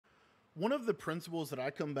One of the principles that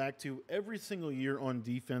I come back to every single year on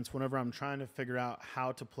defense, whenever I'm trying to figure out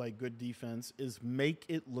how to play good defense, is make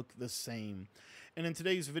it look the same. And in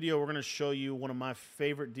today's video, we're going to show you one of my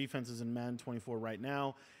favorite defenses in Madden 24 right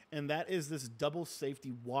now, and that is this double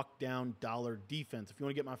safety walk down dollar defense. If you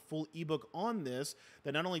want to get my full ebook on this,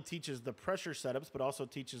 that not only teaches the pressure setups, but also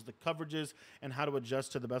teaches the coverages and how to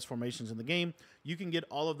adjust to the best formations in the game, you can get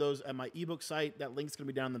all of those at my ebook site. That link's going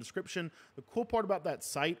to be down in the description. The cool part about that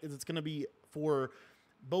site is it's going to be for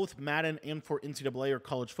both Madden and for NCAA or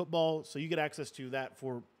college football, so you get access to that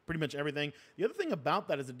for pretty much everything. The other thing about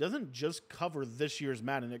that is it doesn't just cover this year's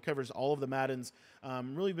Madden. It covers all of the Maddens.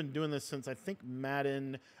 Really been doing this since, I think,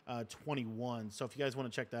 Madden 21. So if you guys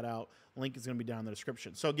want to check that out, link is going to be down in the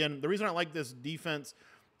description. So again, the reason I like this defense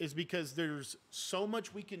is because there's so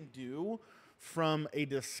much we can do from a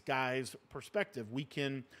disguise perspective. We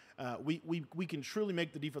can we can truly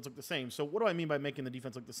make the defense look the same. So what do I mean by making the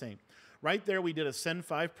defense look the same? Right there, we did a send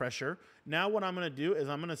 5 pressure. Now what I'm going to do is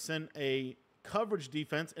I'm going to send a coverage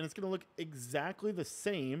defense, and it's going to look exactly the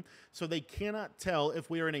same, so they cannot tell if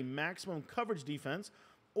we are in a maximum coverage defense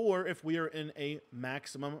or if we are in a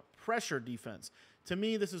maximum pressure defense. To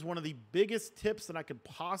me, this is one of the biggest tips that I could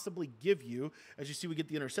possibly give you. As you see, we get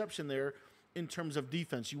the interception there. In terms of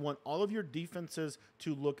defense, you want all of your defenses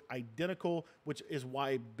to look identical, which is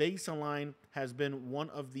why baseline has been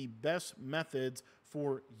one of the best methods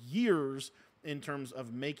for years in terms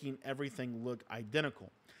of making everything look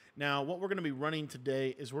identical. Now, what we're going to be running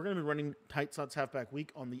today is we're going to be running tight slots halfback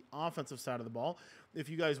week on the offensive side of the ball. If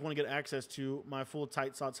you guys want to get access to my full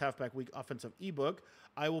tight slots halfback week offensive ebook,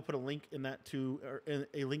 I will put a link in that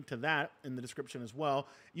a link to that in the description as well.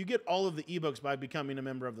 You get all of the ebooks by becoming a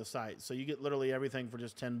member of the site, so you get literally everything for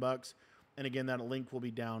just $10. And again, that link will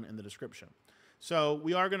be down in the description. So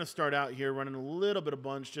we are going to start out here running a little bit of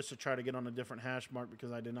bunch just to try to get on a different hash mark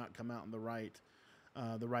because I did not come out in the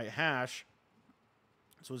right hash.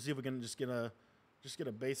 So we'll see if we can just get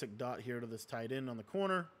a basic dot here to this tight end on the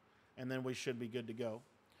corner, and then we should be good to go.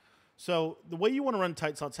 So the way you want to run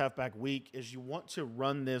tight slots halfback week is you want to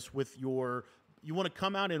run this with you want to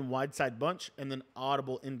come out in wide side bunch and then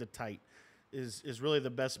audible into tight is really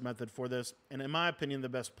the best method for this. And in my opinion, the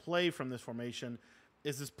best play from this formation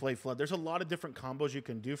is this play flood. There's a lot of different combos you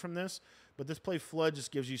can do from this, but this play flood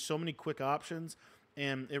just gives you so many quick options,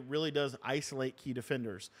 and it really does isolate key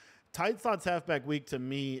defenders. Tight slots halfback week to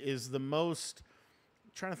me is the most,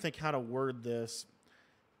 I'm trying to think how to word this.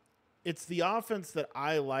 It's the offense that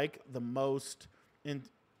I like the most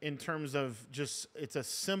in terms of just it's a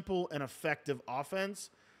simple and effective offense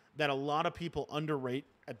that a lot of people underrate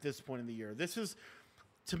at this point in the year. This is,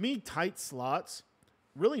 to me, tight slots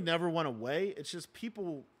really never went away. It's just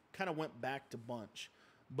people kind of went back to bunch.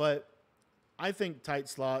 But I think tight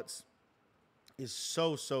slots is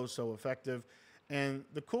so effective. And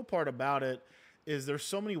the cool part about it is there's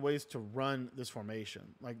so many ways to run this formation.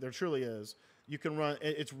 Like there truly is. You can run.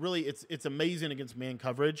 It's amazing against man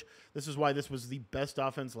coverage. This is why this was the best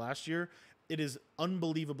offense last year. It is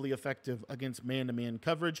unbelievably effective against man-to-man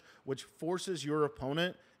coverage, which forces your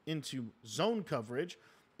opponent into zone coverage.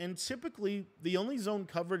 And typically, the only zone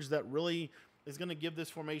coverage that really is going to give this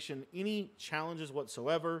formation any challenges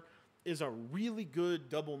whatsoever is a really good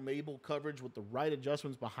double Mabel coverage with the right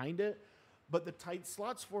adjustments behind it. But the tight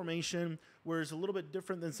slots formation, where it's a little bit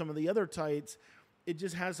different than some of the other tights, it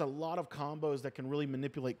just has a lot of combos that can really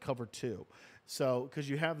manipulate cover two. So, because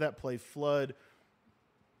you have that play flood,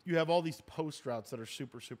 you have all these post routes that are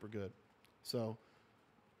super good. So,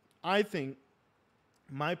 I think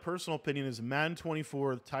my personal opinion is Madden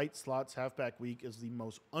 24 tight slots halfback week is the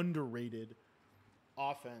most underrated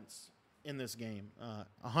offense in this game.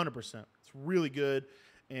 100%. It's really good,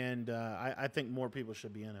 and I think more people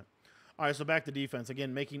should be in it. All right, so back to defense.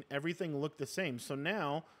 Again, making everything look the same. So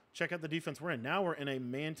now, check out the defense we're in. Now we're in a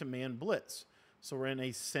man-to-man blitz. So we're in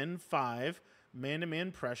a send 5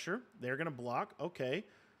 man-to-man pressure. They're going to block. Okay,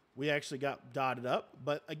 we actually got dotted up.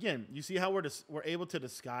 But again, you see how we're able to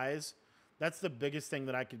disguise? That's the biggest thing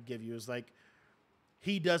that I could give you is like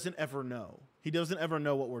he doesn't ever know. He doesn't ever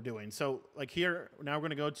know what we're doing. So like here, now we're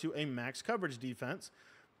going to go to a max coverage defense.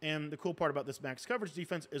 And the cool part about this max coverage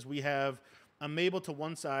defense is we have a Mabel to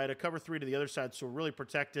one side, a cover 3 to the other side, so we're really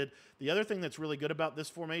protected. The other thing that's really good about this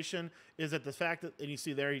formation is that the fact that, and you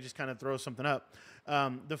see there, he just kind of throws something up.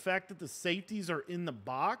 The fact that the safeties are in the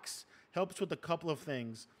box helps with a couple of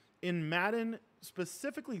things. In Madden,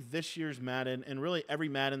 specifically this year's Madden, and really every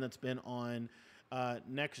Madden that's been on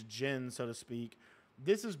next gen, so to speak,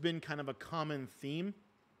 this has been kind of a common theme,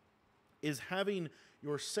 is having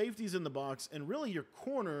your safeties in the box and really your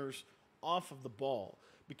corners off of the ball.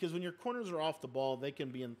 because when your corners are off the ball, they can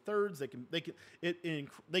be in thirds. They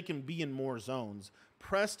can be in more zones.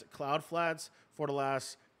 Pressed cloud flats for the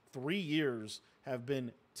last 3 years have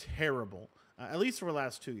been terrible. At least for the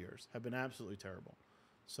last 2 years, have been absolutely terrible.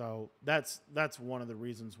 So that's one of the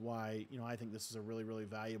reasons why I think this is a really, really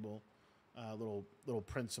valuable little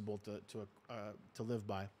principle to live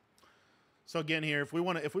by. So again, here, if we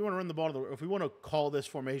want to run the ball if we want to call this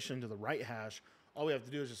formation to the right hash, all we have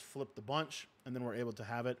to do is just flip the bunch, and then we're able to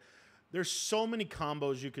have it. There's so many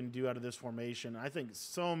combos you can do out of this formation. I think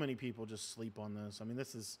so many people just sleep on this. I mean,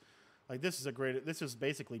 this is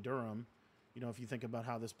basically Durham. If you think about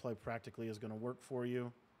how this play practically is going to work for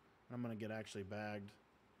you. I'm going to get actually bagged.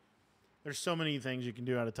 There's so many things you can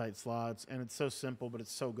do out of tight slots, and it's so simple, but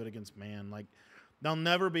it's so good against man. Like, they'll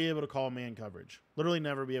never be able to call man coverage. Literally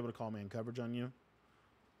never be able to call man coverage on you.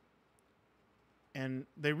 And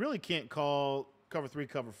they really can't call cover 3,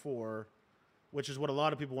 cover 4, which is what a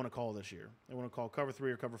lot of people want to call this year. They want to call cover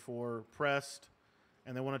 3 or cover 4 pressed,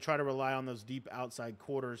 and they want to try to rely on those deep outside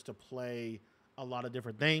quarters to play a lot of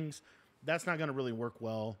different things. That's not going to really work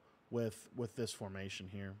well with this formation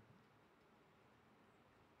here.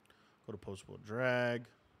 Go to post-will drag.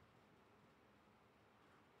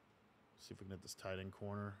 See if we can hit this tight end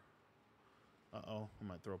corner. Uh-oh, I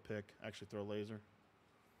might throw a pick. Actually throw a laser.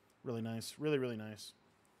 Really nice. Really, really nice.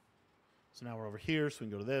 So now we're over here, so we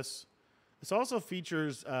can go to this. This also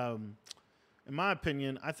features, in my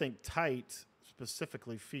opinion, I think tight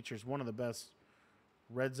specifically features one of the best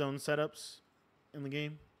red zone setups in the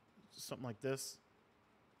game. Something like this.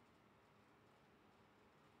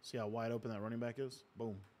 See how wide open that running back is?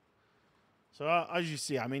 Boom. So as you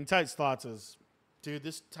see, I mean, tight slots is, dude,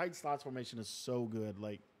 this tight slots formation is so good.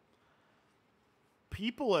 Like,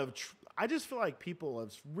 people have, I just feel like people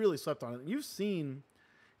have really slept on it. And you've seen,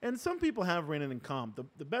 and some people have ran it in comp.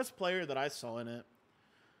 The best player that I saw in it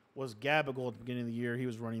was Gabagool at the beginning of the year. He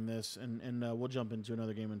was running this, and we'll jump into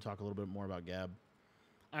another game and talk a little bit more about Gab.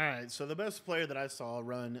 All right, so the best player that I saw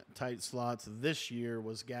run tight slots this year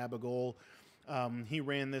was Gabagool. He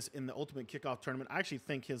ran this in the Ultimate Kickoff Tournament. I actually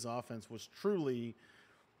think his offense was truly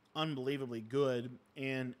unbelievably good,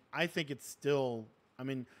 and I think it's still, I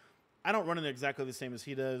mean, I don't run it exactly the same as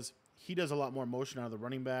he does. He does a lot more motion out of the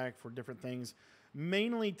running back for different things,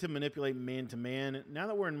 mainly to manipulate man-to-man. Now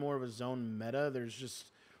that we're in more of a zone meta, there's just,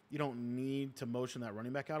 you don't need to motion that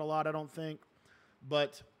running back out a lot, I don't think.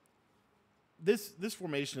 But this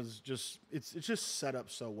formation is just, it's just set up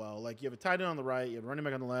so well. Like, you have a tight end on the right, you have a running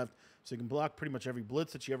back on the left, so you can block pretty much every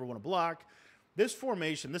blitz that you ever want to block. This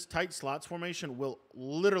formation, this tight slots formation, will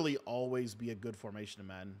literally always be a good formation in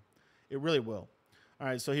Madden. It really will. All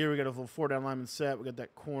right, so here we got a little 4-down lineman set. We got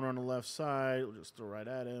that corner on the left side. We'll just throw right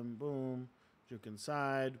at him. Boom. Juke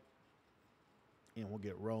inside. And we'll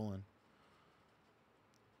get rolling.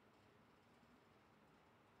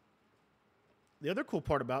 The other cool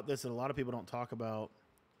part about this that a lot of people don't talk about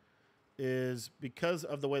is because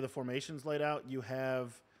of the way the formation's laid out, you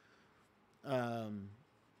have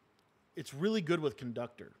it's really good with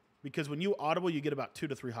conductor, because when you audible, you get about 2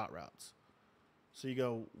 to 3 hot routes. So you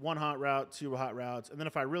go 1 hot route, 2 hot routes, and then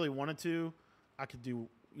if I really wanted to, I could do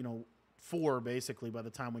 4 basically by the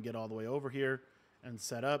time we get all the way over here and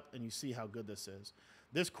set up, and you see how good this is.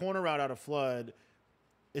 This corner route out of flood,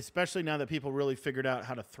 especially now that people really figured out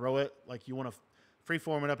how to throw it, like you want to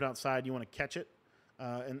freeform it up and outside, you want to catch it.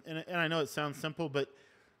 And I know it sounds simple, but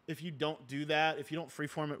if you don't do that, if you don't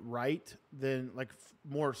freeform it right, then like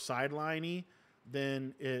more sideliney,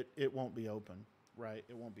 then it won't be open, right?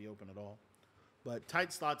 It won't be open at all. But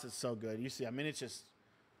tight slots is so good. You see, I mean, it's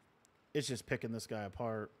just picking this guy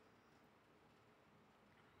apart.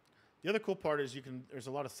 The other cool part is there's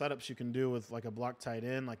a lot of setups you can do with like a block tight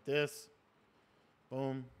end like this.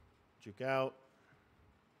 Boom, juke out.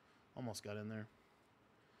 Almost got in there.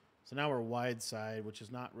 So now we're wide side, which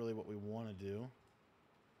is not really what we want to do.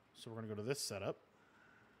 So we're going to go to this setup.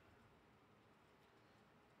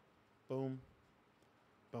 Boom.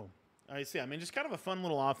 Boom. I see. I mean, just kind of a fun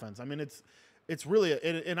little offense. I mean, it's really,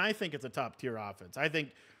 and I think it's a top tier offense. I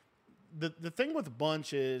think the thing with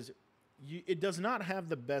bunch is it does not have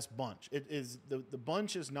the best bunch. It is the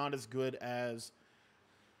bunch is not as good as,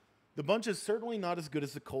 the bunch is certainly not as good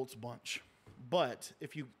as the Colts bunch. But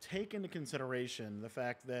if you take into consideration the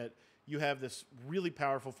fact that you have this really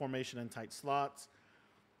powerful formation in tight slots,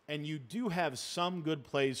 and you do have some good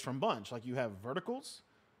plays from bunch, like you have verticals,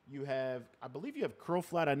 you have, I believe you have curl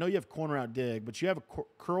flat. I know you have corner out dig, but you have a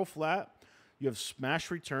curl flat, you have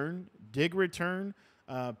smash return, dig return,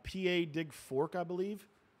 PA dig fork, I believe.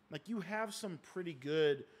 Like, you have some pretty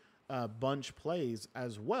good bunch plays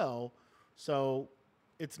as well. So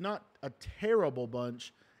it's not a terrible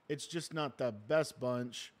bunch. It's just not the best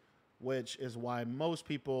bunch, which is why most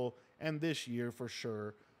people, and this year for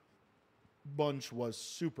sure, bunch was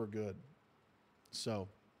super good. So,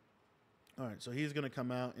 all right, so he's going to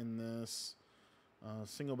come out in this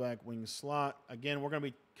single back wing slot. Again, we're going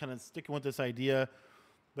to be kind of sticking with this idea.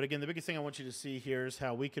 But again, the biggest thing I want you to see here is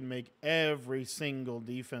how we can make every single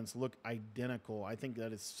defense look identical. I think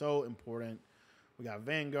that is so important. We got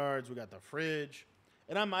vanguards, we got the fridge,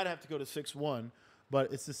 and I might have to go to 6-1,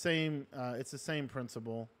 but it's the same. It's the same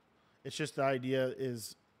principle. It's just the idea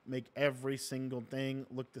is make every single thing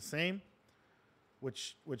look the same,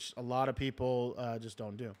 which a lot of people just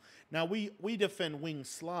don't do. Now we defend wing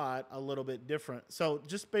slot a little bit different. So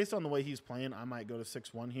just based on the way he's playing, I might go to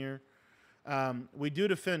 6-1 here. We do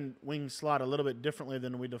defend wing slot a little bit differently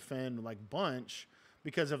than we defend like bunch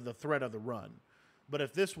because of the threat of the run. But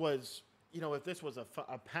if this was, if this was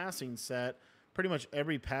a passing set, pretty much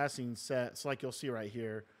every passing set, so like you'll see right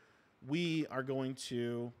here, we are going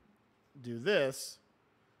to do this,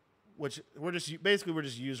 which we're just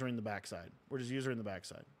using the backside. We're just using the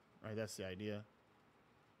backside. All right, that's the idea.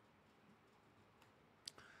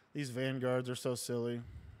 These vanguards are so silly.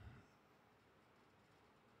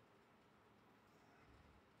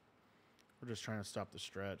 We're just trying to stop the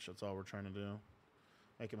stretch. That's all we're trying to do.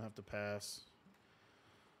 Make him have to pass.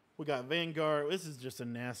 We got Vanguard. This is just a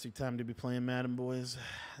nasty time to be playing Madden, boys.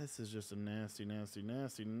 This is just a nasty, nasty,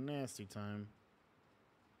 nasty, nasty time.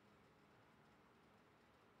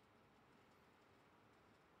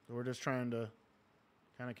 So we're just trying to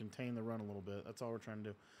kind of contain the run a little bit. That's all we're trying to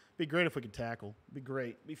do. Be great if we could tackle. Be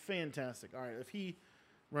great. Be fantastic. All right, if he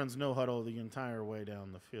runs no huddle the entire way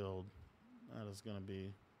down the field, that is going to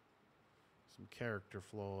be some character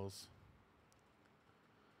flaws.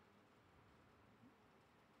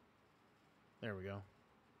 There we go.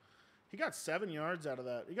 He got 7 yards out of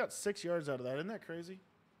that. He got 6 yards out of that. Isn't that crazy?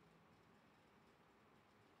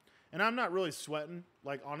 And I'm not really sweating,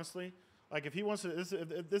 like, honestly. Like, if he wants to,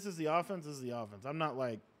 if this is the offense, this is the offense. I'm not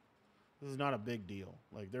like, this is not a big deal.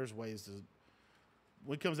 Like, there's ways to,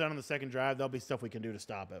 when it comes down on the second drive, there'll be stuff we can do to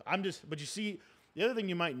stop it. But you see, the other thing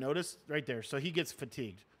you might notice right there, so he gets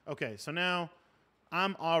fatigued. Okay, so now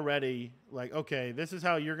I'm already like, okay, this is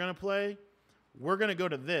how you're going to play. We're going to go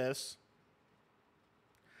to this.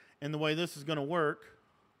 And the way this is going to work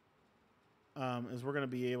is we're going to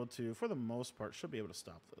be able to, for the most part, should be able to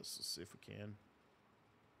stop this. Let's see if we can.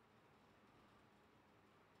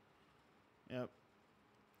 Yep.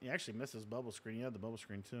 He actually missed his bubble screen. He had the bubble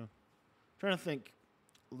screen too. Trying to think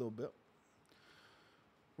a little bit.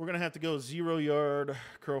 We're going to have to go 0 yard,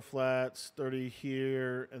 curl flats, 30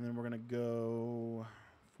 here, and then we're going to go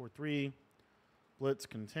 4-3, blitz,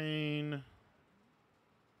 contain.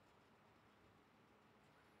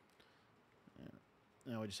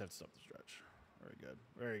 Now we just have to stop the stretch. Very good.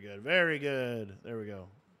 Very good. Very good. There we go.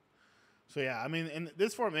 So yeah, I mean, and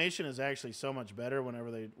this formation is actually so much better whenever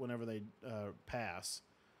they pass.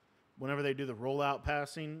 Whenever they do the rollout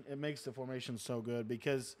passing, it makes the formation so good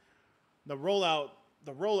because the rollout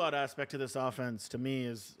aspect of this offense to me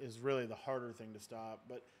is really the harder thing to stop.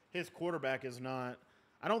 But his quarterback is not.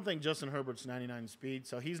 I don't think Justin Herbert's 99 speed,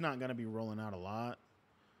 so he's not going to be rolling out a lot.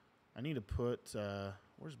 I need to put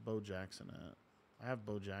where's Bo Jackson at? I have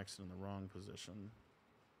Bo Jackson in the wrong position.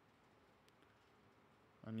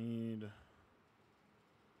 I need.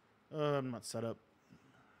 I'm not set up.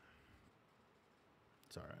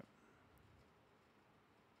 It's all right.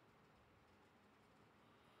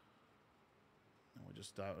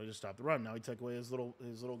 We just stopped the run. Now he took away his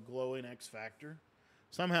little glowing X factor.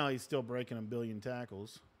 Somehow he's still breaking a billion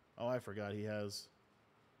tackles. Oh, I forgot he has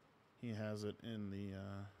it in the.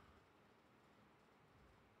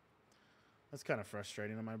 That's kind of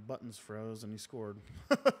frustrating. And my buttons froze and he scored.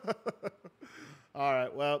 All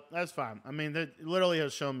right, well, that's fine. I mean, that literally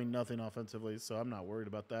has shown me nothing offensively, so I'm not worried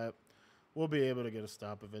about that. We'll be able to get a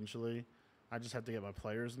stop eventually. I just have to get my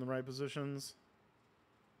players in the right positions.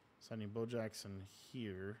 So I need Bo Jackson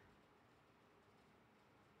here.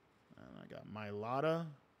 And I got Mailata.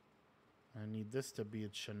 I need this to be a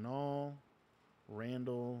Chenal,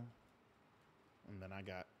 Randall, and then I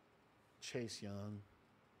got Chase Young.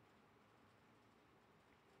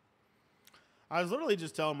 I was literally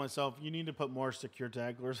just telling myself, you need to put more secure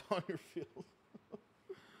tacklers on your field.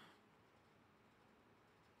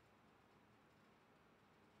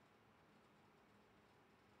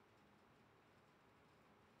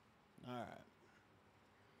 All right.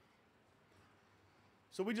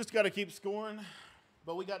 So we just got to keep scoring,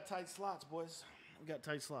 but we got tight slots, boys. We got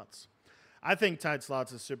tight slots. I think tight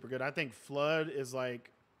slots is super good. I think Flood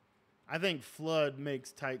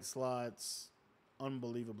makes tight slots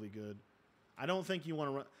unbelievably good. I don't think you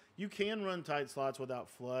want to run. You can run tight slots without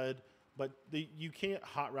flood, but you can't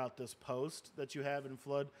hot route this post that you have in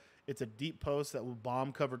flood. It's a deep post that will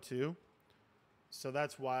bomb cover 2. So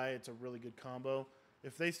that's why it's a really good combo.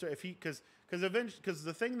 If they start, because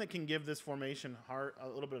the thing that can give this formation a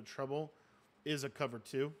little bit of trouble is a cover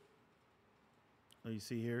 2. You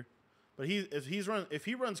see here, but if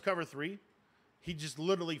he runs cover 3, he just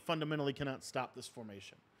literally fundamentally cannot stop this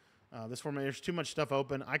formation. This formation, there's too much stuff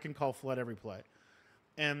open. I can call flood every play.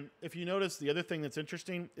 And if you notice, the other thing that's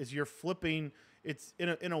interesting is you're flipping. It's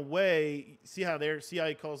in a way. See how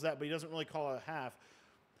he calls that, but he doesn't really call it a half.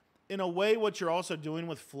 In a way, what you're also doing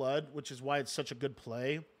with flood, which is why it's such a good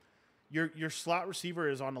play, your slot receiver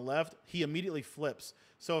is on the left. He immediately flips.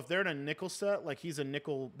 So if they're in a nickel set, like he's a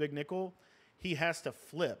big nickel, he has to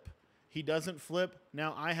flip. He doesn't flip.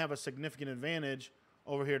 Now I have a significant advantage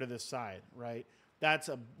over here to this side, right? That's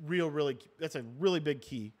a really big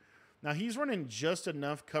key. Now he's running just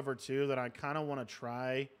enough cover 2 that I kind of want to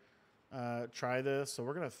try this. So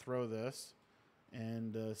we're gonna throw this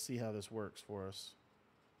and see how this works for us.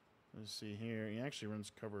 Let's see here. He actually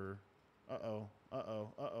runs cover. Uh-oh.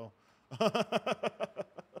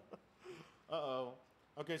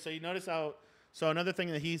 Okay, so you notice how. So another thing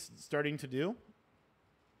that he's starting to do,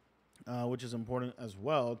 which is important as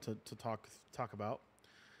well to talk about,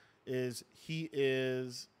 is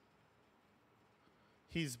he's.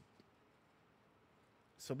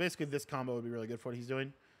 So basically, this combo would be really good for what he's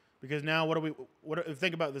doing. Because now, if you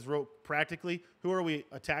think about this real practically, who are we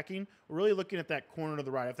attacking? We're really looking at that corner to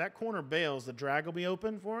the right. If that corner bails, the drag will be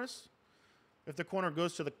open for us. If the corner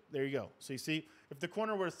goes to there you go. So you see, if the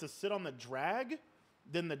corner was to sit on the drag,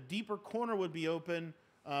 then the deeper corner would be open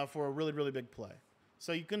for a really, really big play.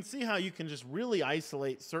 So you can see how you can just really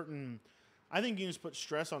isolate certain, I think you can just put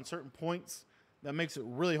stress on certain points. That makes it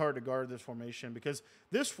really hard to guard this formation, because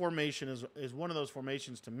this formation is one of those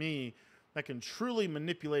formations to me that can truly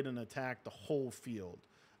manipulate and attack the whole field.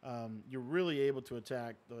 You're really able to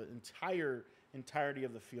attack the entirety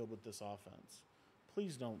of the field with this offense.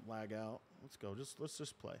 Please don't lag out. Let's go. Let's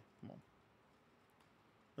just play. Come on.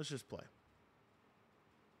 Let's just play.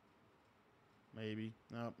 Maybe.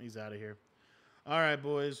 No, he's out of here. All right,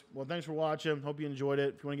 boys. Well, thanks for watching. Hope you enjoyed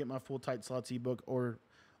it. If you want to get my full tight slots ebook or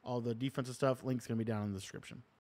all the defensive stuff, link's going to be down in the description.